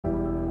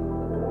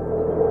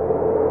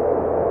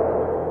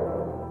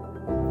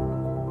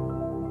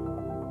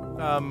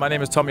My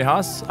name is Tommy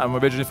Haas. I'm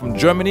originally from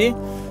Germany.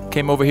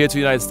 Came over here to the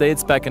United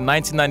States back in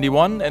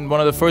 1991, and one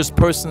of the first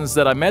persons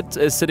that I met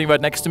is sitting right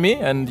next to me,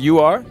 and you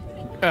are?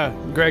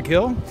 Greg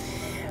Hill.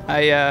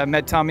 I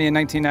met Tommy in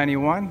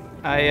 1991.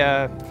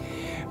 I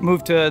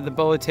moved to the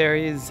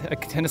Bollettieri's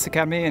Tennis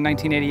Academy in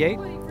 1988,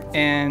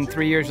 and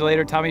 3 years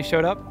later Tommy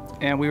showed up,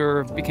 and we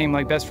became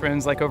like best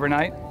friends like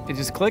overnight. It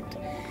just clicked,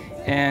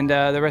 and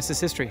the rest is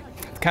history.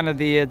 It's kind of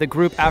the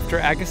group after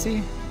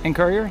Agassi and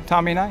Courier,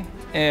 Tommy and I.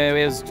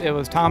 It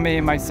was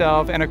Tommy,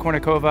 myself, Anna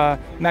Kournikova,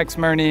 Max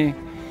Murney,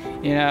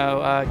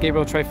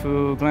 Gabriel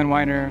Trefou, Glenn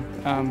Weiner,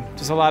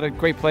 just a lot of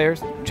great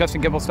players,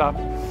 Justin Gibbelstop.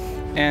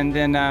 And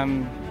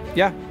then,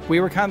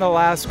 we were kind of the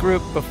last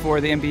group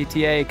before the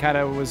MBTA kind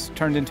of was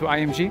turned into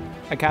IMG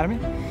Academy.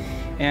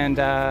 And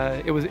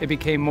it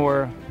became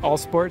more all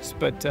sports,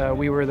 but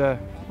we were the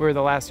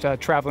last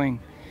traveling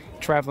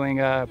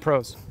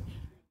pros.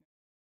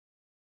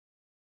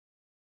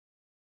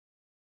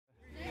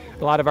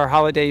 A lot of our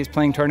holidays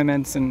playing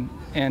tournaments and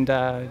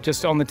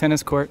just on the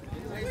tennis court,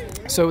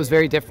 so it was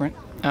very different.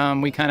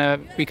 We kind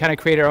of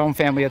created our own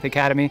family at the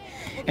academy,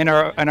 and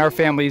our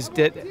families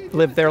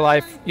lived their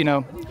life,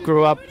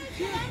 grew up,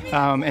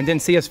 and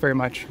didn't see us very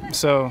much.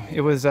 So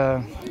it was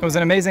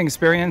an amazing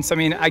experience. I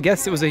mean, I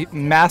guess it was a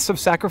massive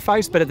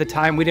sacrifice, but at the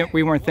time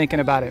we weren't thinking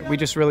about it. We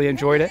just really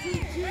enjoyed it.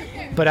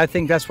 But I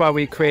think that's why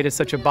we created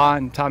such a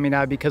bond, Tommy and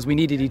I, because we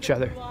needed each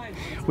other.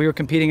 We were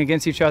competing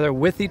against each other,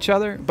 with each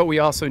other, but we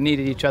also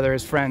needed each other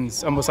as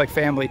friends, almost like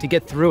family, to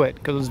get through it,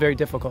 because it was very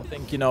difficult. I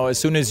think, as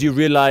soon as you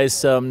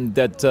realize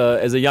that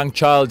as a young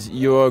child,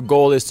 your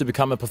goal is to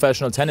become a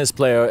professional tennis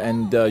player,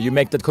 and you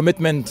make that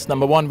commitment,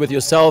 number one, with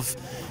yourself,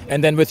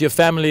 and then with your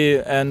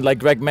family, and like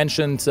Greg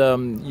mentioned,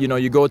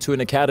 you go to an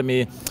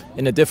academy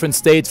in a different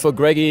state for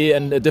Greggy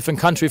and a different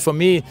country for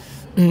me.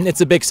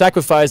 It's a big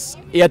sacrifice,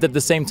 yet at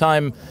the same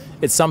time,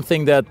 it's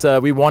something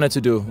that we wanted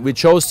to do. We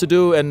chose to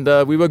do, and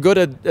we were good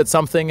at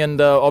something, and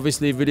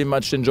obviously really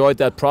much enjoyed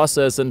that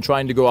process and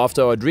trying to go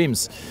after our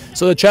dreams.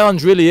 So the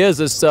challenge really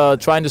is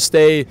trying to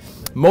stay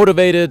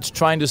motivated,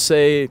 trying to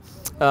stay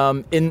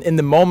in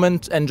the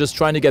moment, and just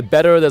trying to get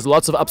better. There's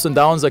lots of ups and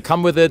downs that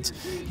come with it.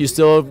 You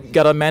still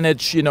gotta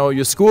manage,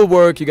 your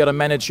schoolwork. You gotta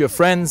manage your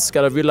friends.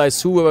 Gotta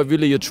realize who are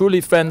really your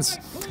truly friends.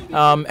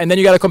 And then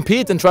you got to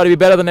compete and try to be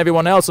better than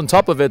everyone else on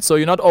top of it, so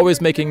you're not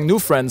always making new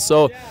friends.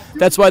 So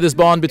that's why this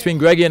bond between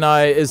Greggy and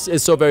I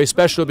is so very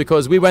special,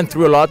 because we went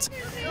through a lot.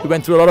 We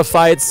went through a lot of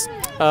fights,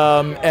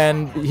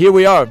 and here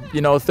we are,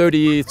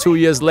 32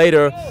 years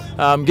later,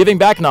 giving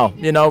back now.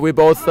 We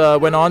both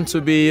went on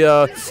to be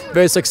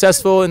very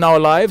successful in our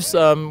lives.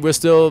 We're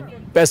still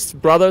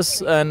best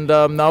brothers, and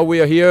now we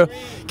are here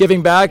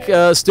giving back,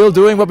 still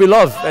doing what we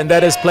love, and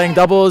that is playing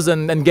doubles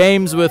and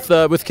games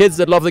with kids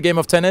that love the game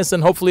of tennis,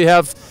 and hopefully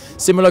have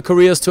similar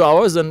careers to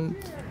ours. And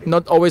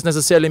not always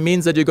necessarily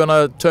means that you're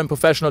gonna turn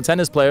professional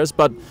tennis players,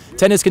 but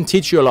tennis can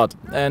teach you a lot,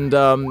 and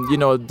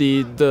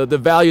the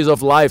values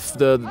of life,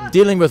 the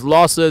dealing with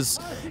losses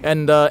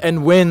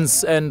and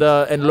wins, and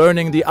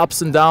learning the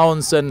ups and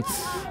downs, and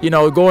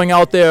going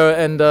out there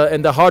and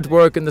the hard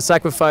work and the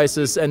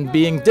sacrifices and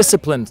being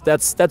disciplined.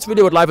 That's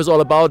really what life is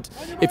all about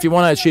if you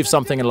want to achieve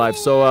something in life.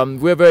 So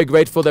we're very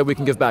grateful that we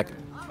can give back.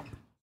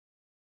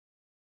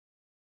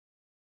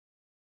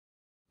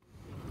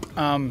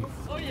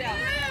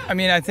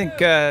 I think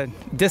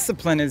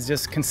discipline is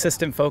just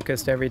consistent,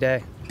 focused every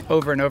day,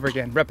 over and over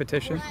again,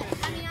 repetition,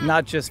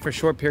 not just for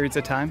short periods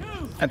of time.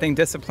 I think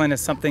discipline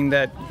is something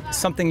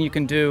you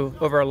can do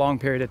over a long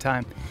period of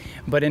time.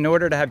 But in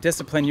order to have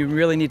discipline, you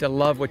really need to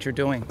love what you're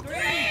doing.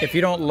 If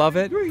you don't love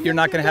it, you're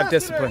not going to have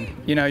discipline.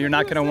 You're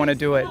not going to want to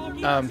do it.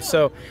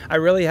 So I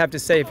really have to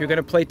say, if you're going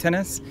to play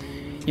tennis,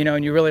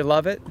 and you really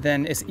love it,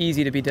 then it's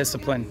easy to be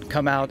disciplined.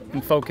 Come out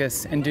and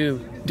focus and do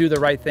the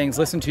right things.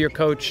 Listen to your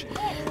coach.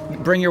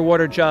 Bring your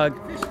water jug.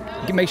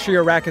 Make sure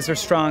your rackets are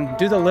strong.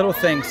 Do the little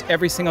things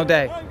every single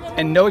day,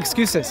 and no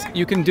excuses.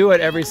 You can do it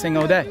every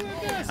single day,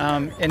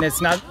 and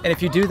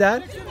if you do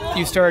that,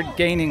 you start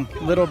gaining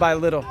little by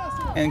little,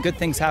 and good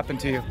things happen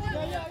to you.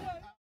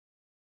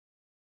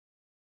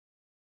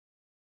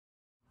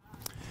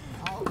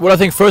 Well, I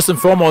think first and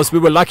foremost, we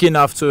were lucky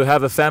enough to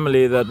have a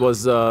family that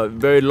was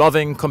very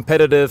loving,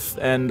 competitive,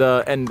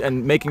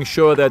 and making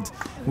sure that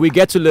we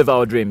get to live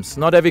our dreams.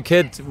 Not every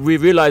kid, we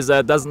realize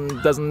that,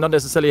 doesn't not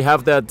necessarily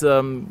have that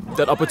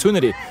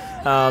opportunity.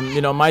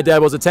 My dad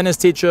was a tennis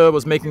teacher,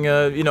 was making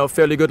a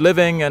fairly good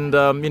living, and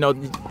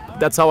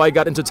that's how I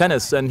got into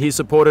tennis, and he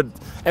supported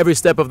every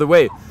step of the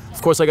way.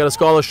 Of course, I got a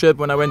scholarship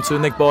when I went to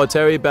Nick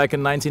Bollettieri back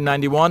in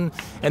 1991,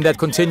 and that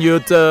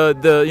continued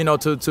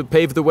to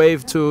pave the way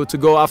to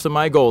go after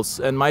my goals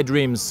and my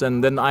dreams.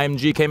 And then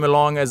IMG came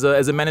along as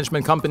a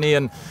management company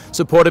and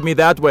supported me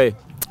that way.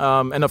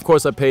 And of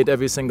course, I paid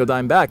every single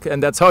dime back,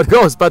 and that's how it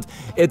goes. But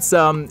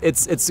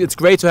it's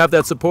great to have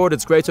that support.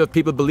 It's great to have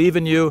people believe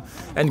in you.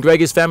 And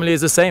Greggy's family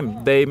is the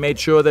same. They made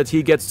sure that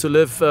he gets to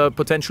live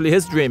potentially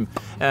his dream,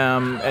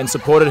 and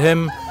supported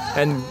him,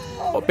 and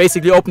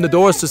basically open the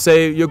doors to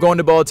say, you're going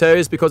to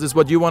Bollettieri's because it's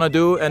what you want to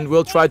do, and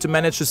we'll try to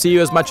manage to see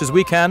you as much as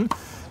we can.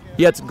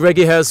 Yet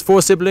Greggy has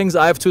 4 siblings.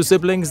 I have 2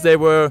 siblings. They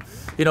were,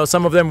 you know,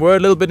 some of them were a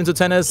little bit into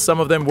tennis, some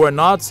of them were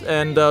not.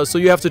 And so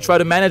you have to try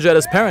to manage that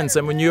as parents.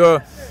 And when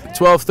you're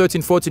 12,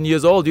 13, 14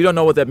 years old, you don't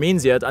know what that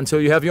means yet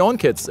until you have your own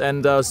kids.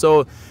 And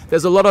so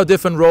there's a lot of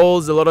different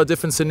roles, a lot of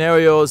different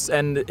scenarios.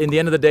 And in the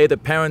end of the day, the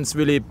parents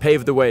really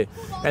pave the way.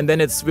 And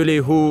then it's really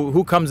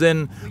who comes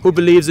in, who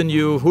believes in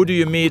you, who do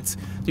you meet?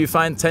 Do you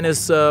find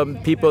tennis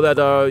people that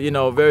are, you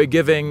know, very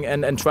giving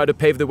and try to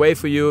pave the way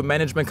for you?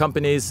 Management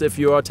companies, if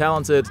you are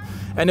talented.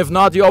 And if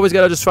not, you always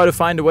got to just try to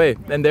find a way.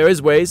 And there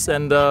is ways.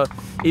 And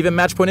even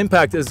Match Point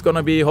Impact is going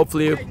to be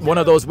hopefully one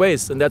of those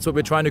ways. And that's what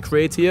we're trying to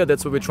create here.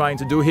 That's what we're trying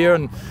to do here.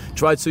 And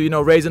try to, you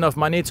know, raise enough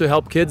money to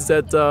help kids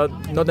that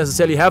not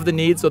necessarily have the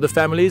needs or the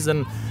families,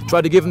 and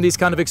try to give them these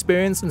kind of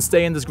experience and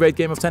stay in this great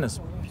game of tennis.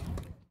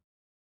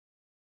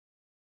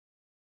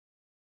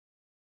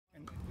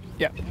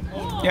 Yeah,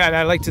 and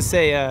I'd like to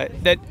say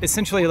that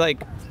essentially,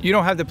 like, you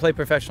don't have to play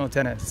professional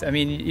tennis. I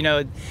mean, you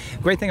know,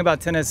 great thing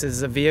about tennis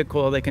is a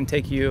vehicle that can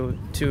take you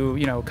to,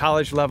 you know,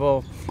 college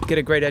level, get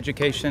a great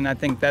education. I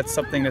think that's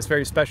something that's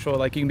very special.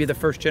 Like, you can be the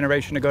first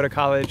generation to go to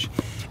college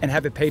and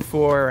have it paid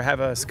for, or have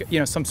a, you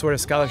know, some sort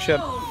of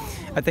scholarship.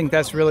 I think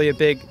that's really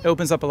it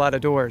opens up a lot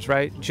of doors,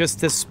 right?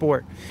 Just this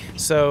sport.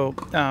 So,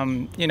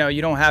 you know,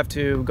 you don't have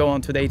to go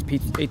onto the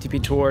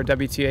ATP Tour,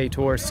 WTA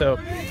Tour. So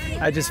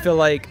I just feel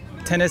like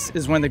tennis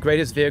is one of the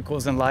greatest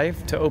vehicles in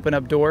life to open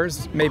up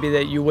doors, maybe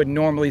that you would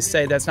normally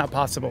say that's not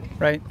possible,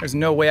 right? There's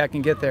no way I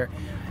can get there.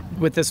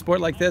 With this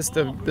sport like this,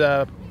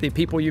 the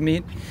people you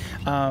meet,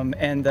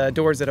 and the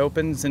doors it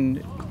opens,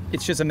 and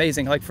it's just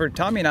amazing. Like for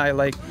Tommy and I,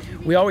 like,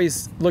 we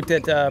always looked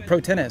at pro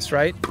tennis,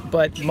 right?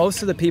 But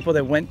most of the people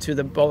that went to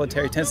the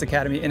Bolletary Tennis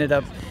Academy ended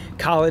up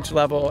college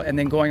level and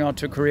then going on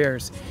to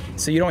careers.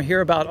 So you don't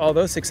hear about all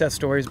those success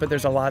stories, but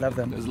there's a lot of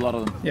them. There's a lot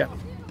of them. Yeah.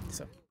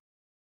 So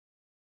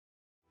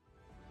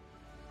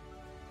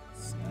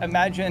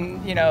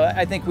imagine, you know,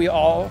 I think we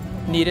all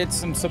needed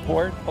some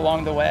support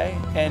along the way,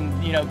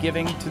 and, you know,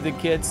 giving to the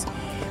kids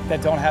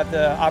that don't have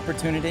the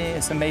opportunity.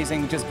 It's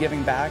amazing, just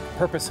giving back,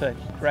 purposehood,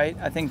 right?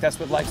 I think that's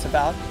what life's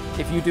about.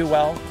 If you do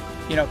well,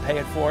 you know, pay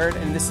it forward.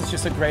 And this is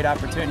just a great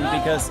opportunity,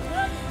 because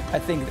I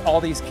think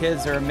all these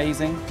kids are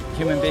amazing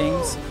human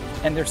beings,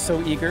 and they're so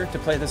eager to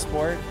play the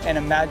sport. And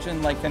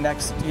imagine, like, the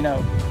next, you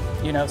know,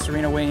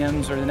 Serena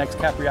Williams or the next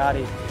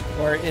Capriati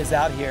or is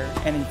out here,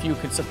 and if you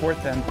could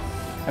support them,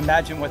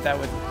 imagine what that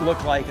would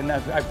look like. And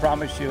I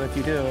promise you, if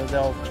you do,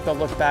 they'll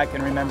look back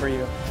and remember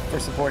you for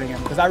supporting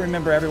them. Because I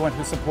remember everyone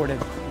who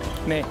supported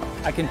me.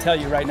 I can tell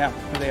you right now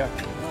who they are.